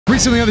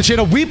Recently on the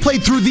channel, we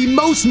played through the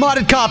most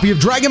modded copy of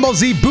Dragonball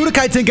Z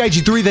Budokai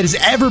Tenkaichi 3 that has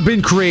ever been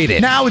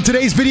created. Now, in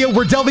today's video,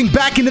 we're delving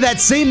back into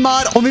that same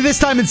mod, only this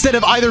time, instead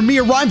of either me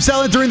or Rhyme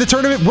selling during the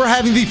tournament, we're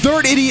having the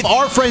third idiot,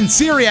 our friend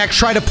Syriax,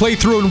 try to play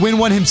through and win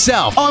one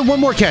himself. Oh, and one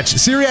more catch.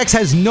 Syriax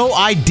has no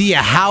idea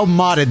how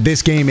modded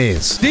this game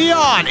is.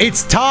 Dion,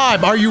 it's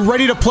time. Are you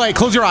ready to play?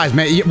 Close your eyes,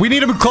 man. We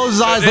need him to close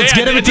his eyes. Let's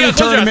get him into the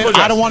tournament.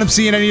 I don't want him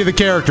seeing any of the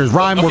characters.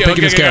 Rhyme, we're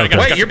picking his character.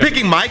 Wait, you're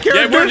picking my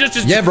character?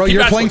 Yeah, bro,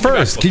 you're playing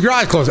first. Keep your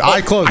eyes closed.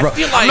 Eyes closed, bro.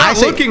 I'm not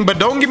looking, but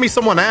don't give me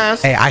someone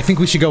ass. Hey, I think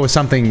we should go with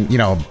something, you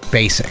know,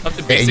 basic. But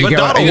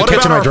Doto, what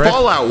about our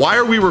fallout? Why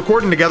are we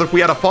recording together if we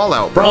had a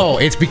fallout, bro?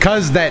 It's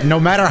because that no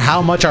matter how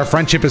much our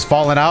friendship has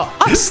fallen out,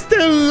 I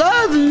still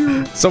love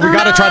you. So we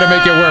gotta try to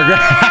make it work.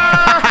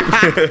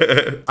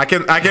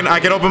 I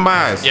can open my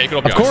eyes. Yeah, you can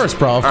open your eyes. Of course,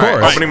 bro. Of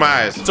course. Right, opening my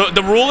eyes. So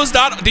the rule is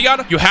that,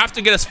 Dion, you have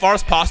to get as far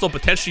as possible,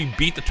 potentially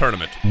beat the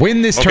tournament.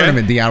 Win this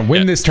tournament, Dion.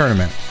 Win this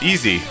tournament.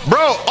 Easy,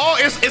 bro. Oh,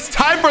 it's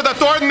time for the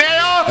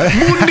Torneo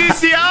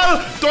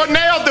Mundial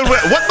Torneo.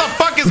 What the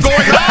fuck is going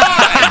on?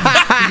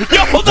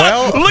 Yo, hold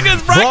on. Look at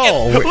his bracket.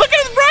 Bro, look at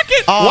his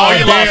bracket. Oh,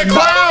 you lost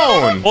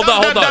clown. Hold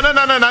on.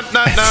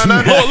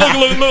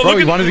 No. Bro,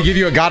 he wanted to give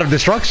you a god of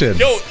destruction.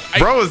 Yo,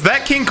 bro, is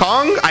that King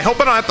Kong? I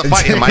hope I don't have to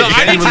fight him. No,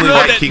 I need to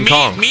know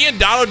that me and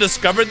Doto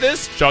discovered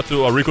this. Shout out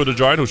to Rico the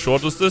Giant who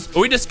showed us this. But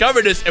we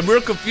discovered this and we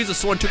were confused as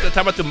someone took the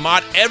time out to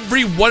mod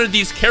every one of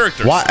these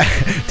characters. What?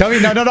 Tell me,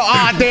 no.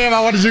 Ah, damn,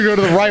 I wanted you to go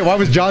to the right. Why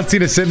was John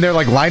Cena sitting there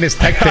like Linus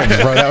Tech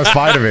Tips, bro? That was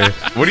fine to me.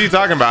 What are you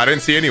talking about? I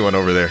didn't see anyone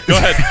over there. Go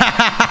ahead.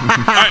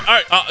 All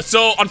right.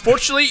 So,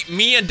 unfortunately,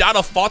 me and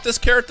Doto fought this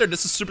character.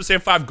 This is Super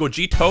Saiyan 5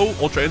 Gogito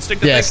Ultra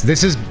Instinct. Yes,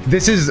 this is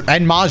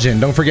and Majin.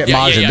 Don't forget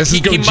Majin. This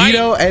is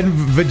Gogito and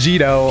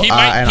Vegito. He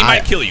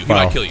might kill you. He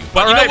might kill you.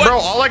 But all right, bro.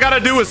 All I gotta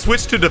do is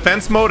switch to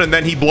defense mode, and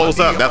then he blows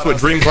up. That's what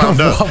Dream Clown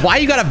does. Why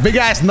you got a big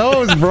ass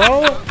nose,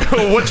 bro?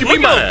 What you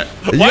mean by that?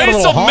 Why are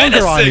you so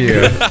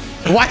menacing?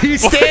 Why are you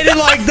standing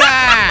like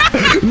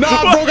that?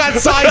 Nah, bro got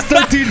size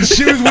 13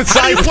 shoes with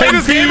size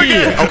 10 feet.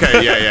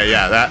 Okay,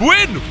 yeah. That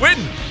win.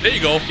 There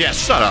you go. Yeah,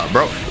 shut up,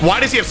 bro. Why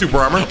does he have super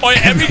armor? Oh,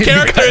 yeah, every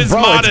character is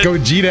modded. Bro,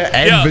 it's Gogeta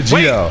and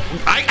Vegito.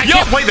 Wait, I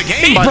can't play the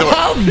game, by the way.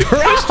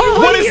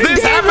 What is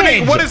this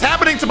happening? What is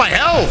happening to my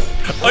health?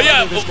 Oh,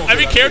 yeah.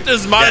 Every character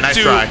is modded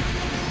too.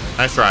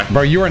 Nice try.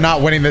 Bro, you are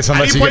not winning this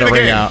unless you get a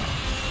ring out.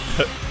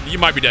 You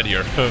might be dead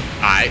here.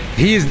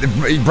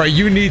 Bro,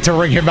 you need to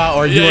ring him out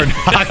or you are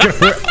not going to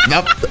win.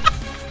 Nope.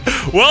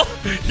 Well,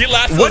 he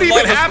lasts. What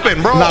even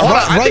happened, bro?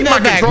 Run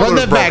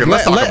that back.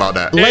 Let's talk about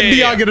that. Let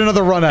Dion get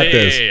another run at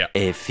this.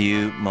 A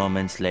few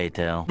moments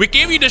later. We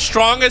gave you the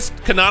strongest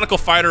canonical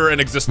fighter in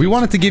existence. We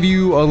wanted to give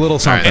you a little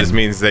something. This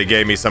means they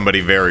gave me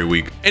somebody very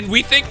weak. And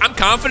I'm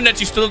confident that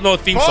you still know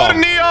the theme song.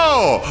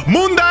 Torneo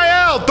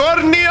Mundial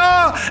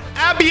Torneo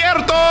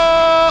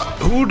Abierto.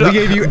 We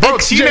gave you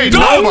Teenage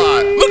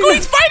Robot. Look who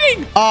he's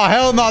fighting. Oh,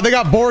 hell no. They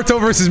got Boruto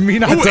versus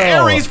Minato. Who,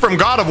 Ares from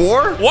God of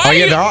War? Why? Oh,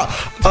 yeah, they're all...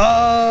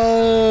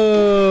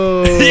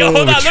 Oh, yo,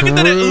 hold on.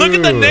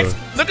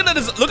 Look at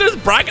this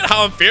bracket.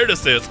 How unfair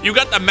this is. You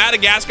got the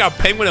Madagascar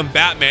Penguin and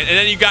Batman, and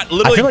then you got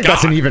literally. I feel like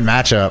that's an even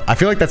matchup. I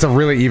feel like that's a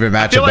really even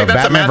matchup. I feel like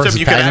that's Batman a matchup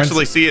you can Penguins.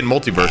 actually see in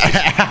multiverses.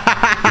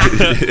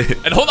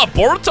 And hold on,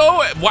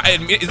 Boruto?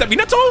 Is that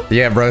Minato?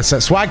 Yeah, bro. So,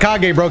 Swag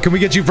Kage, bro. Can we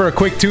get you for a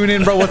quick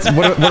tune-in, bro? What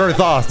are your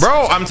thoughts?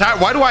 Bro, I'm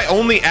tired. Why do I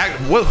only act?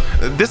 Well,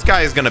 this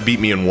guy is gonna beat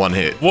me in one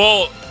hit.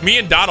 Well, me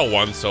and Doto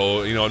won,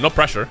 so you know, no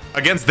pressure.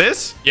 Against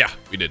this? Yeah,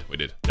 we did.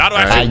 Doto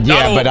actually.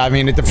 Yeah, but I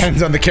mean, it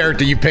depends on the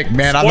character you pick,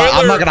 man. I'm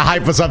not gonna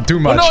hype us up too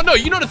much. Well, no.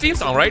 You know the theme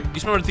song, right? Do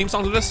you remember the theme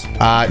song to this?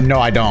 No,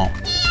 I don't.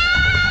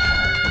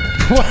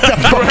 What the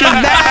fuck is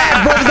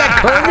that, bro? Is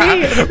that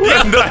Kirby?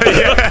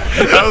 Yeah,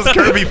 that was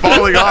Kirby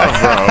falling off,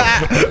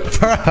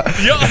 bro.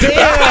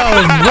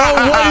 Damn, bro,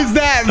 what is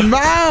that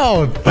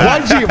mouth?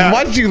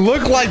 Why'd you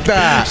look like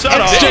that? Shut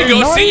up. There you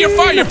go. See, you're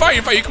fine.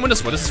 You can win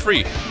this one. This is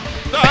free.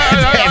 Bro,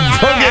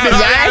 get his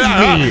ass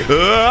beat.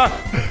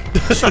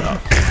 Shut up.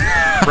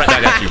 Right,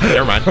 I got you.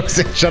 Never mind.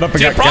 Shut up and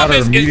See, get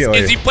countered immediately.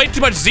 Is he played too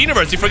much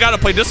Xenoverse. He forgot to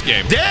play this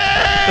game.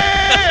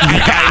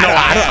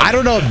 I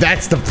don't know if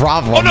that's the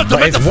problem. Oh, no,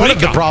 but it's one of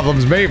the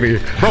problems, maybe.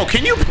 Bro,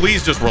 can you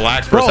please just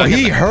relax for a second? Bro,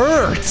 he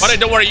hurts. But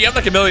don't worry, you have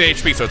like 1 million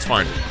HP, so it's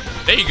fine.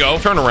 There you go.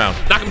 Turn around.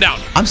 Knock him down.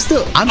 I'm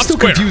still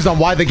confused on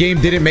why the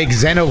game didn't make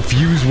Zeno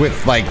fuse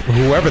with like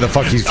whoever the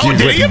fuck he's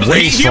fused with. He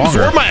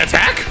absorbed my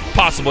attack?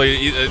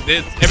 Possibly.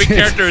 Every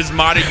character is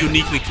modded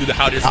uniquely to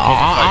how they're supposed to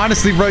fight.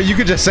 Honestly, bro, you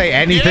could just say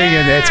anything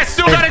and it's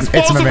still got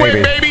explosive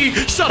weight, baby.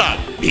 Shut up.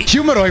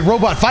 Humanoid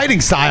robot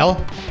fighting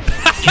style.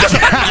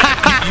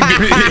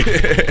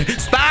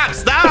 Stop!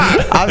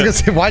 I was gonna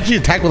say, why'd you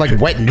attack with like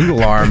wet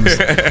noodle arms?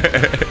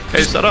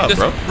 Hey, shut up,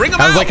 bro. Bring him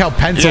out. out. I was like how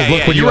pencils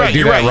look when you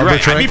do that rubber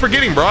trick. I be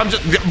forgetting, bro.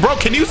 Bro,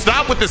 can you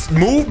stop with this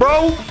move,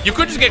 bro? You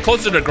could just get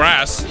closer to the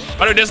grass.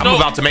 I'm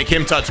about to make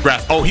him touch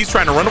grass. Oh, he's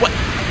trying to run away.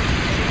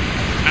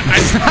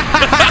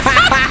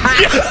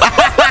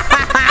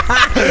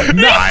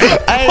 No,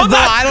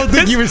 I don't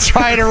think he was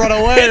trying to run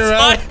away,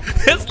 right?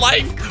 His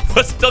life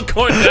was still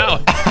going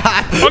down.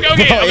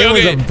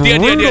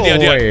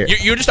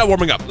 You're just not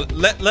warming up.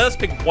 Let us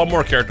pick one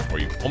more character for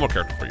you.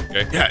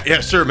 Okay?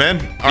 Yeah, sure, man.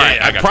 All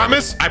right, I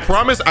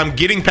promise I'm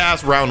getting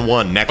past round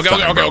 1 next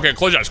time. Okay.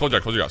 Close your eyes.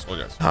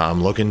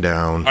 I'm looking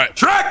down. All right.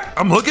 Shrek,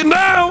 I'm looking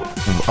down.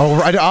 Oh,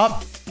 right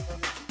up.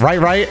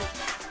 Right.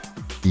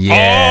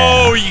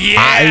 Yeah. Oh,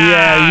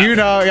 yeah. You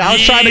know, I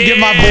was trying to get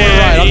my boy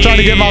right.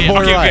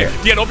 Okay.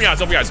 Dian, open your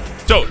eyes.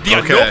 So,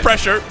 Dian, no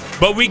pressure,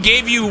 but we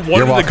gave you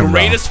one of the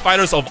greatest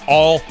fighters of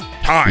all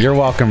time. You're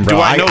welcome, bro.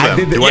 Do I know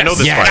them? Do I know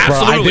this fighter? Bro,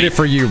 Absolutely. I did it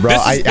for you, bro.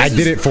 I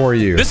did it for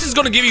you. This is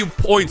going to give you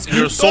points in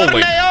your soul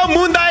link. Torneo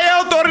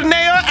Mundial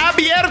Torneo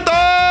Abierto.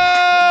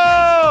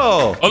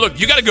 Oh, look,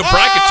 you got a good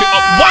bracket, too.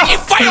 Why do you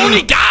fight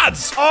only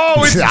gods?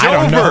 Oh, it's I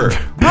don't know.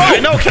 Bro, I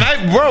know.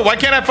 Bro, why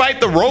can't I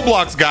fight the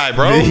Roblox guy,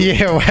 bro?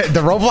 Yeah,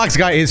 the Roblox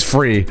guy is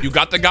free. You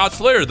got the God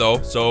Slayer,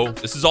 though, so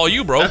this is all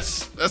you, bro.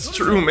 That's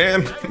true,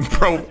 man.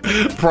 Bro,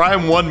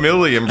 Prime 1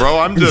 million, bro.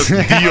 I'm just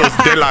Dios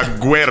de la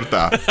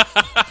Huerta.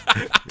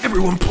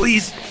 Everyone,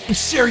 please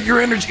share your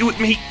energy with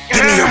me.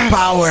 Give me your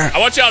power. I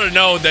want y'all to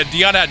know that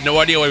Dion had no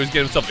idea what he was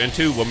getting himself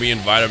into when we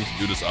invited him to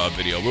do this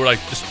video. We were like,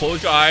 just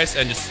close your eyes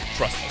and just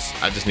trust us.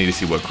 I just need to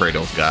see what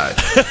Kratos got.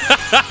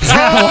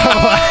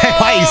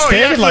 Why are you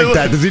standing like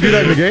that? Does he do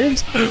that in the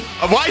games?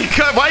 Why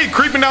are you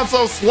creeping down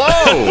so slow?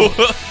 Wait,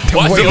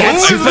 who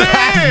is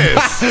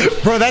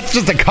this? Bro, that's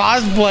just a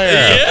cosplayer.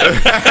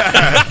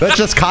 Yeah. That's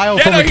just Kyle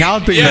from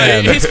Accounting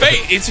Man. He's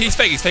fake. He's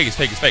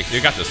fake.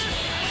 You got this.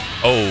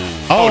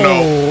 Oh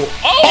no.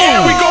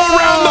 Oh, we go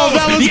around those.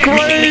 That was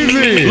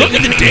crazy. Look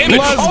at the damage.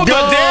 Let's go.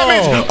 The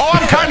damage. Oh,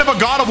 I'm kind of a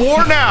God of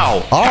War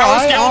now. All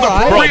right.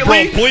 Bro,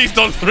 please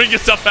don't bring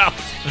yourself out.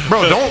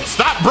 Bro, don't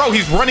stop, bro.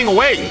 He's running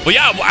away. Well,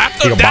 yeah,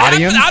 after that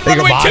happened, I'm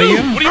running away too.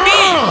 What do you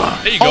mean?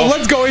 There you go. Oh,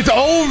 let's go. It's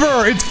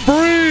over. It's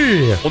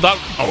free. Hold on.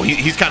 Oh,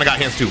 he's kind of got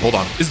hands too. Hold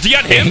on. Is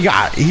Dion him? He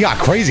got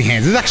crazy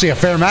hands. This is actually a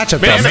fair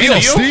matchup. Man,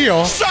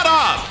 Steal. Shut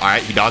up. All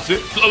right, he dodged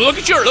it. Look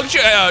at your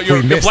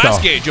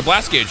blast gauge. Your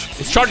blast gauge.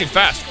 It's charging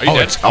fast. Are you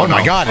dead? Oh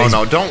my God. Oh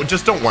no, don't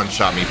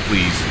one-shot me,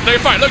 please. No, you're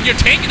fine. Look, you're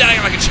tanking that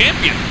like a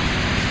champion.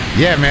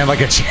 Yeah, man,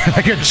 like a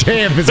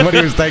champ is what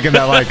he was thinking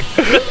that like.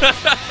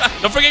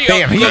 Don't forget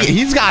Damn,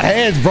 he's got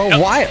heads, bro.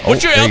 Why?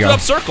 What's your L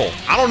up circle?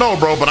 I don't know,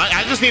 bro, but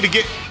I just need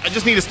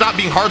to stop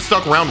being hard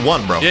stuck round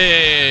 1, bro.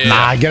 Yeah.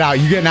 Nah, get out.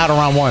 You getting out of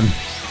round 1.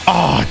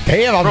 Oh,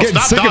 damn, I'm getting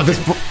sick of this.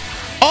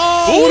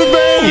 Oh, what a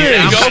man!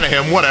 Yeah, I'm kind of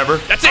him. Whatever.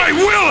 That's it. I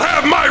will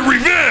have my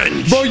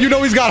revenge. Bro, you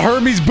know he's got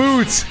Hermes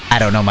boots. I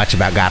don't know much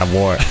about God of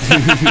War.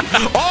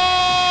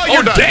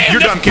 You're done. Damn,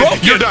 You're done, kid.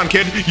 broken. You're done,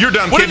 kid. You're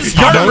done, What kid. is this,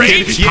 You're Spartan done,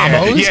 Rage? kid.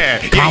 Yeah.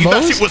 Combos?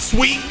 That shit was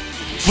sweet.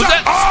 Was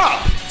that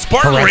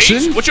Spartan Correction?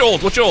 Rage? What's your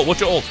ult?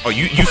 Oh,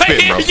 you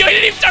spit, bro. You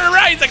didn't even turn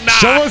around. He's like, nah.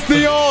 Show us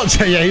the ult.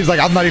 Yeah, he's like,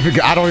 I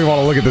don't even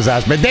want to look at this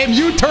ass. Man, damn,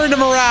 you turned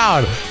him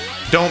around.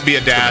 Don't be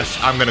a dash.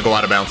 I'm gonna go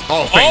out of bounds.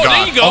 Oh, thank God.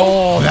 There you go.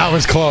 Oh, that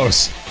was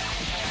close.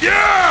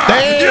 Yeah.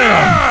 Damn.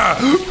 Yeah.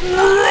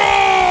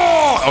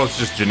 Oh, it's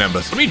just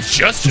Janembas. What do you mean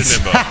just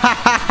Janimbo?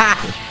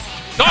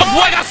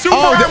 I got super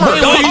armor.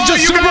 He's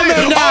just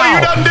Superman now. Oh,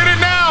 you done did it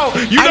now.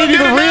 I didn't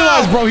even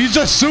realize, bro. He's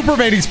just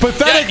Superman. He's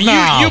pathetic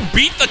now. You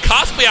beat the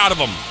cosplay out of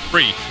him.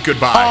 Free.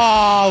 Goodbye.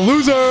 Oh,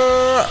 loser.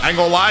 I ain't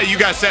gonna lie. You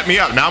guys set me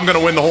up. Now I'm gonna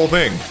win the whole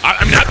thing.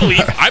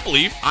 I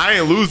believe. I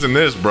ain't losing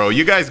this, bro.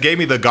 You guys gave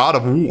me the God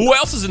of War. Who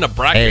else is in the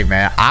bracket? Hey,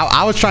 man.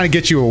 I was trying to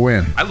get you a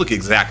win. I look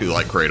exactly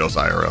like Kratos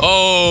IRL.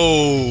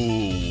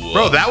 Oh.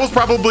 Bro, that was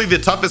probably the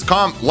toughest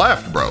comp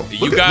left, bro.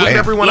 Look at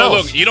everyone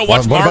else. Look, you know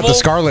what's What Marvel? about the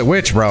Scarlet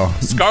Witch, bro?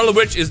 Scarlet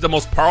Witch is the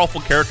most powerful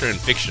character in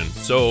fiction.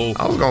 So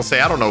I was gonna say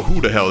I don't know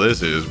who the hell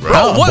this is, bro.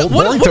 What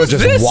Boruto is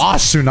just this?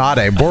 washed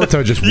Tsunade.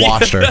 Boruto just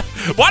washed her.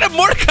 Why did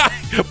Mordecai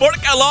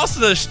lost to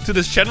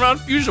the Shenron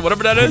fusion,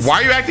 whatever that is?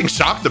 Why are you acting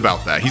shocked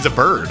about that? He's a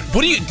bird.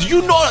 Do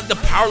you know the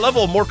power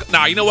level of Mordecai?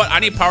 Nah, you know what? I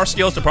need power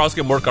scales to power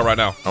scale Mordecai right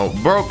now. Oh,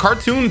 bro,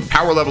 cartoon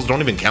power levels don't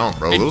even count,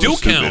 bro. They Those do are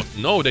stupid. count.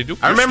 No, they do.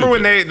 I remember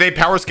when they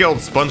power scaled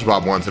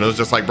SpongeBob once, and it was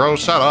just like, bro,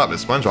 shut up.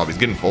 It's SpongeBob. He's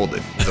getting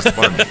folded. It's a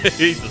sponge.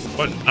 He's a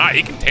sponge.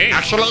 He can tank.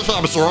 Actually, he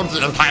absorbed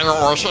the entire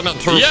ocean in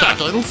 2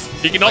 seconds.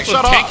 He can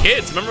also tank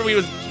hits. Remember we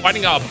was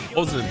fighting what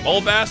was it,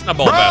 Bulbasaur? Not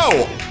Bro,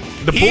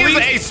 Bulbasaur. he is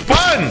a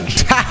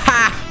sponge.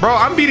 Bro,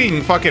 I'm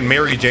beating fucking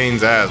Mary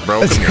Jane's ass,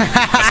 bro. Come here.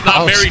 That's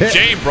not Mary shit.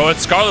 Jane, bro.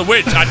 It's Scarlet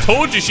Witch. I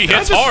told you she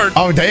hits hard.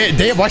 Oh,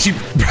 damn. Watch you.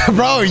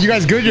 Bro, you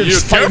guys good? You're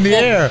just fighting in the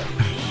air.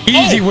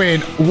 Easy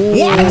win.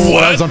 What?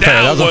 That was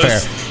unfair. That was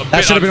unfair.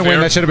 That should have been a win.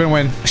 unfair. That should have been a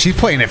win. She's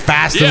playing it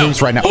fast and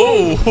loose right now.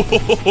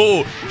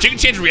 Oh, she can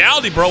change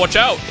reality, bro. Watch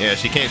out. Yeah,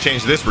 she can't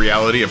change this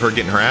reality of her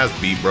getting her ass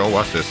beat, bro.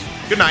 Watch this.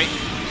 Good night.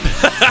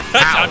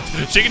 Ow.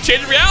 She can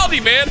change reality,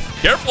 man.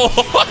 Careful.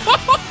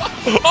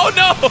 Oh,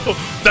 no.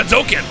 That's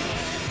Zoken.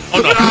 Oh,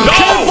 no.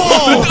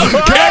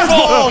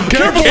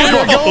 Careful where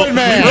you're going,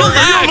 man. You're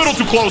a little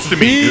too close to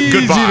me. Easy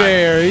Goodbye.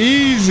 there.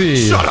 Easy.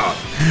 Shut up.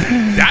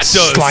 That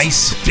does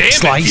Slice. damage.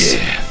 Slice.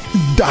 Yeah.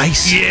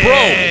 dice. Yeah.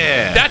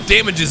 Bro, that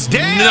damage is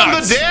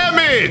nuts. The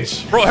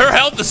damage. Bro, her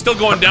health is still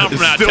going down from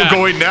that It's still attack.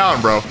 going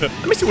down, bro.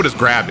 Let me see what his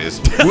grab is.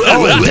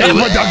 Oh, damn,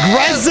 but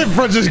aggressive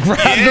for just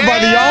grabbed him by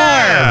the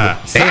arm.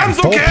 Damn, Sounds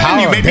okay.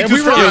 power. You made me Damn, too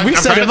strong. we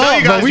set him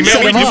up, bro. We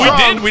set him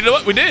up. We know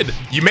what we did.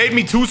 You made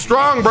me too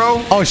strong,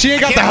 bro. Oh, she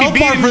ain't got the Can't help be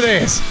bar beaten. for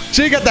this.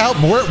 She ain't got the help.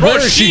 Where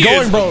is she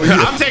going, bro?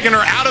 I'm taking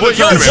her out of the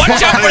Yo, tournament.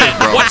 watch out for Bro.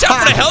 that. Watch out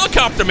for the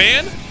helicopter,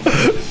 man.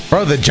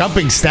 Bro, the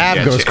jumping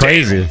stab goes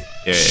crazy.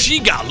 Yeah. She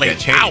got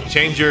laid out.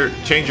 Change your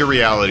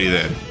reality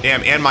then.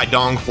 Damn, and my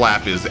dong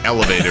flap is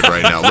elevated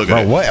right now. Look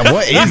at Bro, it.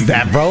 what is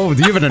that, bro?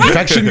 Do you have an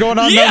infection going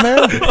on down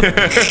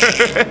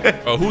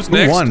there? Oh, who's Who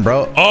next? won,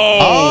 bro?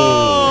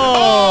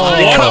 Oh,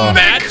 what a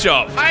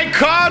matchup.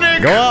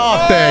 Iconic. Go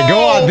off there. Go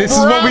on. This is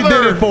what we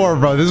did it for,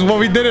 bro. This is what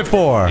we did it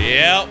for.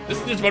 Yeah, this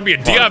is just going to be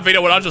a Dion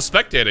video when I was just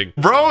spectating.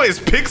 Bro is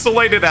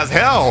pixelated as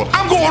hell.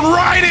 I'm going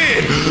right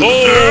in.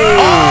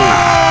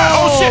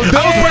 Oh, shit.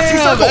 I was pressing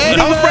circle.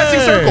 I was pressing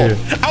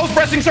circle. I was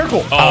pressing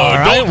circle. Oh,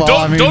 right,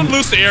 well, don't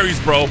lose the Aries,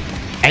 bro.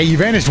 Hey, you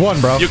vanished one,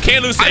 bro. You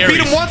can't lose the I Aries.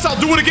 beat him once. I'll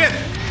do it again.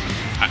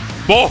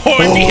 Boy,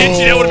 if he hit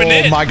you, that would have been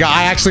it. Oh my god,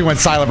 I actually went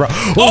silent, bro.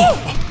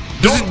 Oh!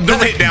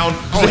 Don't hit down.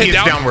 Oh, hit he hits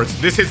down?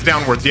 downwards. This hits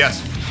downwards.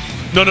 Yes.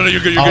 No,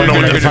 you're good. You're Oh, good. no,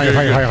 You're no, good. fire.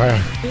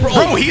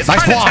 Bro, he's Nice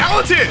kind of block.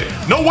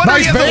 talented. No wonder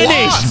Nice he hasn't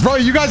finish. lost. Bro,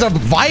 you guys are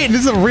fighting.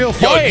 This is a real Yo,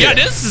 fight. yeah,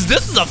 this is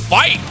a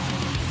fight.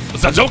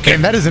 That's okay.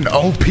 And that is an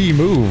OP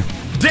move.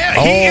 Damn,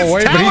 Oh, he is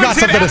wait, but he got talented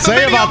something to at the say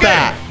video about game.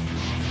 that.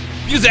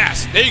 Use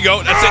ass. There you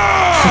go. That's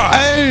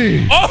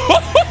Hey. it.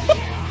 Oh,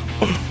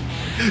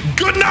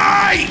 Good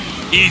night.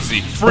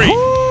 easy, free.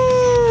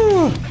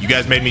 Woo. You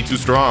guys made me too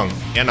strong,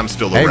 and I'm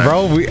still a Hey, wreck.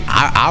 bro,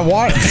 I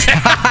want.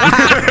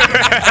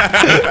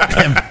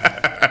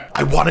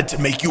 I wanted to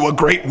make you a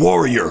great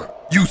warrior.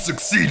 You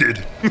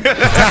succeeded.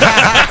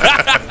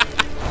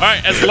 All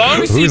right, as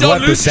long as you Who's don't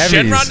left the lose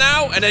semis? Shenron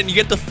now, and then you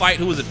get to fight,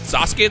 who was it,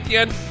 Sasuke at the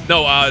end?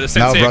 No, the No,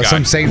 Sensei bro, guy.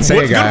 some Saint What's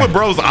Seiya guy. good with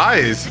bro's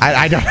eyes?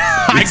 I don't.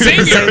 I did the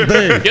Xavier. same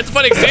thing. You have to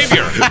fight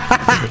Xavier.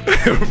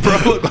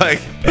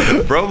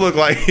 Bro looked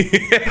like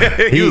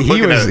He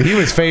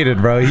was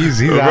faded, bro. He's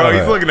out Bro, of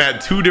he's it. looking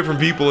at two different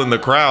people in the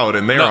crowd,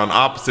 and they're No. on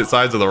opposite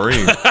sides of the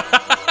ring.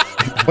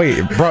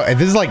 Wait, bro, and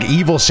this is like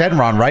evil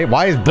Shenron, right?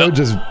 Why is bro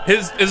just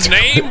His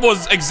name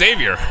was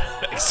Xavier.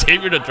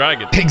 Xavier the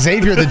Dragon.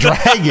 Xavier the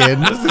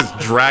Dragon? This is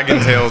Dragon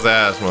Tail's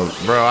ass,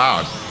 bro.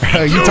 Out.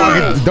 You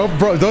talking?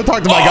 Don't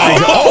talk to my guy.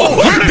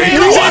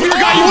 Xavier got you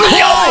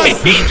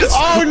close. He just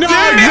Oh no,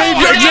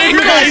 Xavier Xavier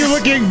got you ankles.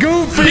 looking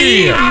goofy.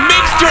 he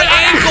mixed your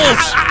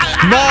ankles.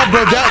 Nah,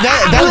 bro, that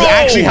was Bro.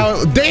 actually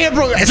how. Damn,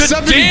 bro, The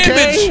 70K.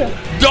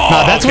 damage. Dog.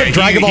 Nah, that's what Okay,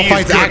 Dragon Ball he's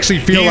fights good. actually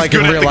feel He's like in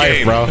good at real the life,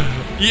 game. bro.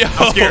 Yo.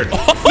 I'm scared.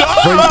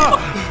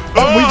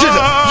 We just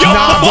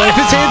nah, bro. If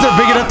his hands are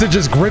big enough to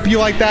just grip you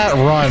like that,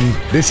 run.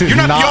 This is You're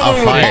not the a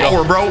only one with fight.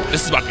 power, bro.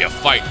 This is about to be a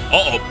fight.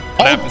 Uh-oh.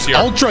 What happens here?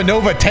 Ultra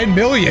Nova 10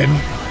 million.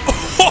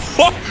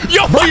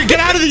 Yo, Bro, you get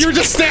out of there. You're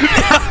just standing.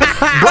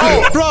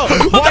 Bro,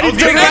 why did you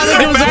turn around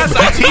like it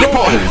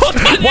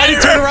was why did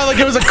you turn around like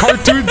it was a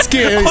cartoon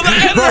skin? Hold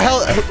on, Bro,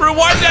 hell,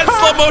 rewind that in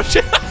slow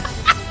motion.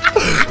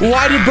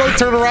 why did bro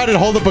turn around and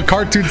hold up a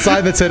cartoon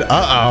sign that said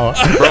 "uh-oh"?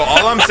 Bro,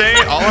 all I'm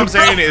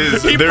saying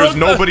is He there's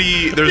broke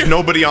the-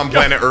 nobody on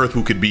planet Earth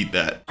who could beat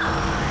that.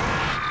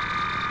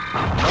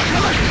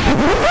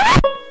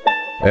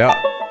 Yeah,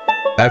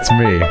 that's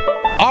me.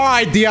 All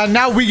right, Dion.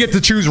 Now we get to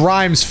choose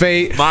Rhyme's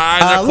fate. My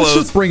eyes are Let's closed.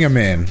 just bring him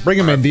in. Bring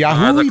him in, Dion.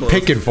 My eyes Who are are we closed.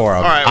 picking for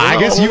him? All right, I well,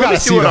 guess you let me gotta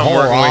see see what the I'm whole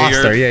working with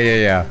roster.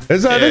 here. Yeah.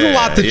 There's a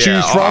lot to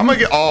choose from. I'm gonna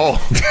get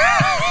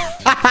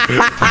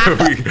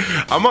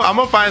I'm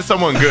gonna find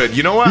someone good.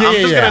 You know what? I'm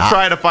just gonna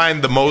try to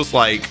find the most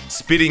like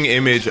spitting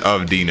image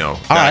of Dino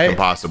that I can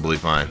possibly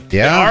find.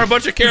 There are Yeah. a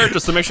bunch of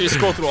characters, so make sure you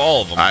scroll through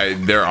all of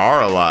them. There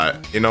are a lot.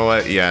 You know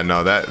what? Yeah,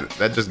 no,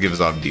 that just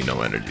gives off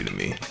Dino energy to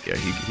me. Yeah,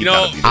 he You know,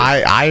 gotta be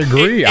there. I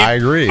agree. I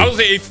agree. I would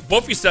say if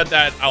both of you said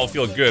that, I'll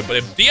feel good. But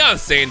if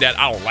Dion's saying that,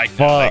 I don't like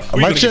that. Like, who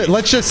you let's gonna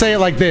let's just say it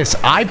like this.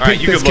 I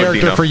picked you this can look,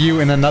 character Dino. for you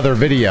in another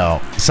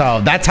video, so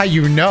that's how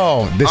you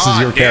know this is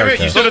your damn it,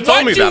 character. you should have Why'd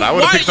told me you- that. I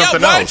would have why- picked yeah,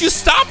 something Why else. did you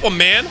stop him,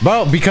 man?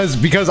 Bro,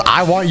 because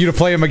I want you to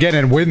play him again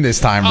and win this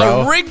time,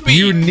 bro. Rigby.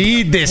 You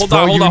need this, Hold bro.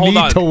 on, hold you on, hold need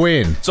on. to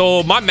win.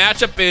 So my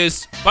matchup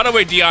is, by the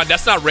way, Dion,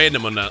 that's not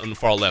random on the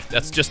far left.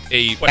 That's just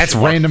a question That's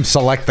mark. random.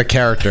 Select the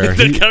character.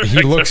 The He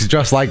character. looks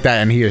just like that,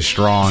 and he is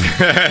strong.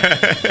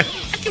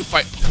 I can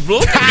fight.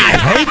 Look at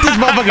I me. hate this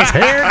motherfucker's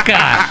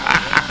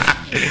haircut.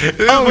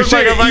 Oh, looks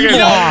shit, like a fucking-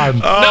 evil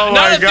arm. Oh Now my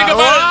that I think god!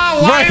 about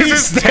it- Why Right, is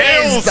his he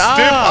tail stands stiff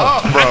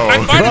up. up, bro? I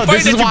find Bro, it funny this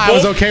is that you why I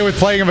was both- okay with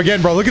playing him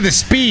again, bro. Look at this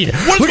speed.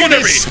 What's Look at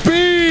going this to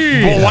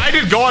speed. Well, why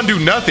did Gohan do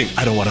nothing?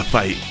 I don't want to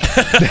fight.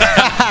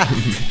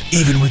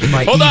 Even with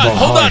my Hold on.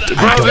 Bro,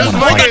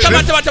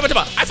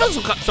 I felt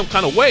some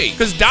kind of way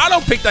because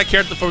Doto picked that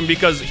character for me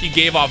because he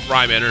gave off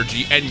rhyme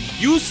energy, and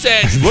you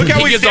said look how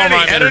he he's gives off standing.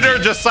 rhyme Editor,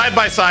 energy. just side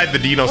by side the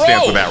Dino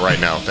stance with that right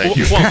now. Thank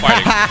you. Who I'm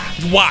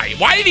fighting? Why?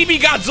 Why did he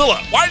beat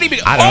Godzilla? Why did he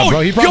beat? I don't know,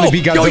 bro. He probably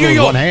beat Godzilla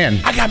with one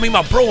hand. I gotta meet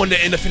my bro in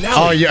the finale.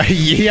 Oh yeah,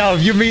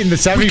 if you meet in the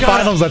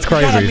semifinals, that's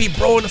crazy. We gotta meet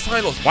bro in the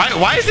finals.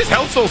 Why is his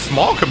health so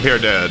small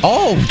compared to?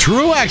 Oh,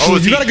 true.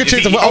 Actually, you got a good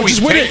chance to win. Oh,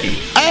 just win it.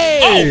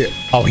 Hey.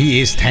 Oh,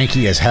 he is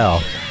tanky as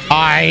hell.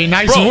 Aye,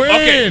 nice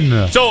win.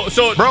 Okay. So,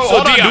 bro,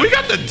 hold on. Dion, Do we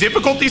got the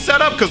difficulty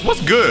set up? Because what's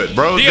good,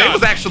 bro? Dion. They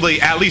was actually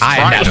at least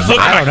trying. I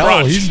don't know.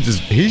 crunch.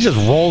 He's just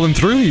rolling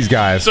through these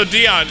guys. So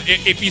Dion,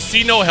 if you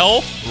see no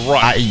health,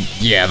 run.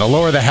 Yeah, the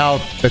lower the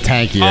health, the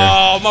tankier.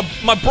 Oh,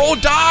 my bro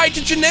died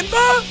to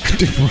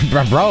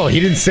Janemba? Bro, he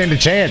didn't stand a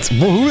chance.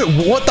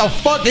 What the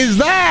fuck is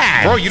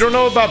that? Bro, you don't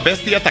know about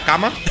Bestia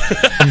Takama?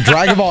 From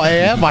Dragon Ball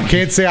AM? I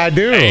can't say I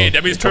do. Hey,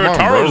 that means Come on,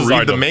 Toyotaro bro.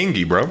 Read the designed him.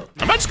 mangi, bro.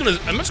 I'm not just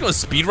gonna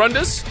speed run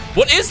this.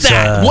 What is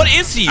that? What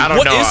is he? I don't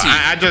What know. is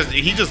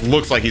he? He just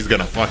looks like he's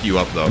gonna fuck you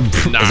up though.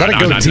 Is that a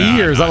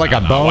goatee or is that like a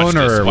bone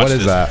or what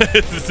is that?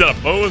 Is that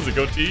a bone? Is it a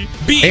goatee?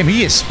 Beam. Damn,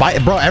 he is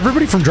bro.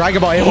 Everybody from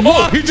Dragon Ball AM.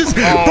 Oh, he just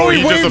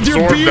he waved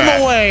your beam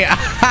away.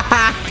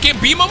 I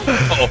can't beam him.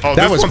 Oh, that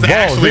this was one's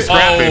actually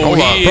scrapping. Hold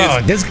on.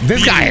 Bro, this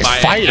guy is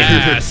fighting.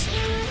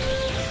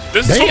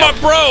 This is for my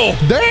bro.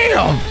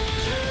 Damn.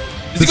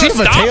 Does he have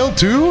a tail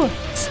too?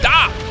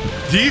 Stop.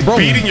 He's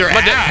beating your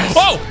ass.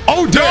 Oh,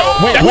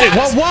 damn. Wait,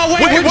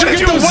 where'd you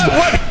get those?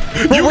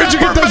 Bro, where'd you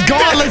get those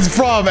gauntlets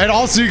from? And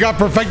also you got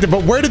perfected,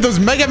 but where did those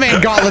Mega Man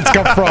gauntlets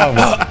come from?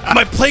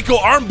 My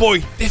Playco arm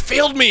boy, they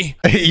failed me.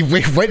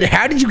 Wait,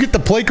 how did you get the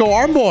Playco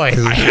arm boys?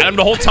 I had him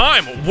the whole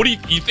time. What do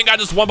you think I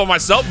just won by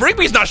myself?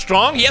 Rigby's not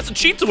strong. He has to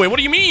cheat to win. What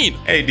do you mean?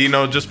 Hey,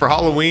 Dino, just for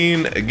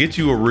Halloween, get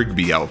you a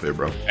Rigby outfit,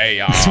 bro. Hey,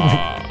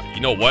 you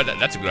know what?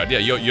 That's a good idea.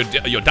 Yo,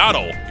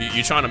 Doto,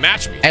 you trying to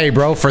match me? Hey,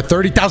 bro, for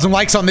 30,000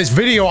 likes on this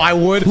video, I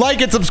would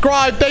like and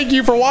subscribe. Thank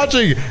you for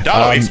watching.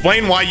 Doto,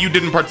 explain why you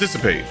didn't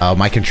participate. Oh,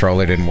 my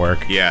controller didn't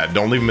work. Yeah,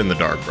 don't leave him in the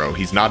dark, bro.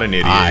 He's not an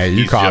idiot.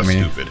 You He's caught just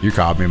me. Stupid. You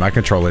caught me. My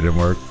controller didn't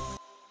work.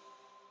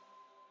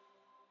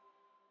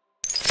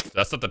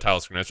 That's not the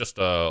title screen. That's just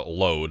a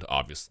load,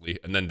 obviously,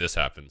 and then this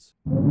happens.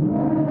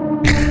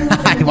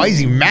 Why is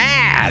he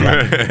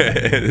mad?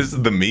 This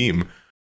is the meme.